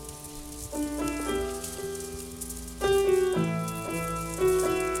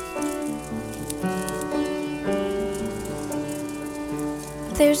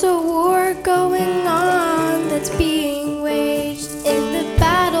There's a war going on that's being waged in the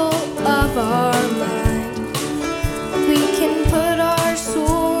battle of our mind. We can put our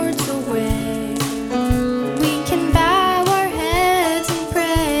swords away. We can bow our heads and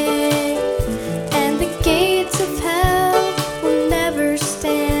pray. And the gates of hell will never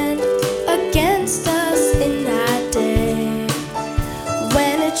stand against us in that day.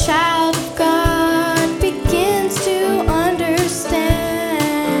 When a child of God begins to understand,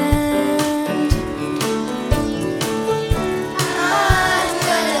 I'm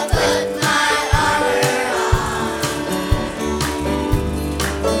gonna put my armor on.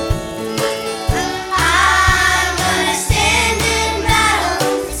 I'm gonna stand in battle,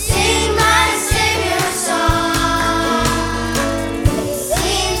 sing my Savior's song.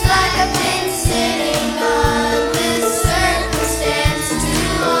 Seems like I've been sitting on this circumstance too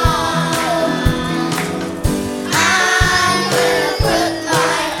long. I'm gonna put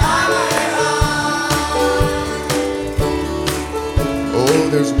my armor on. Oh,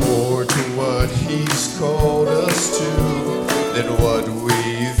 there's more to what he's called us to than what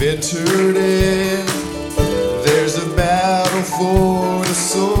we've entered in. There's a battle for the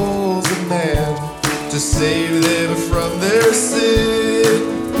souls of man to save them from their sin.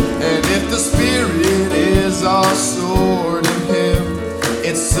 And if the Spirit is our sword in him,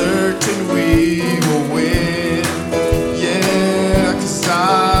 it's certain we will win.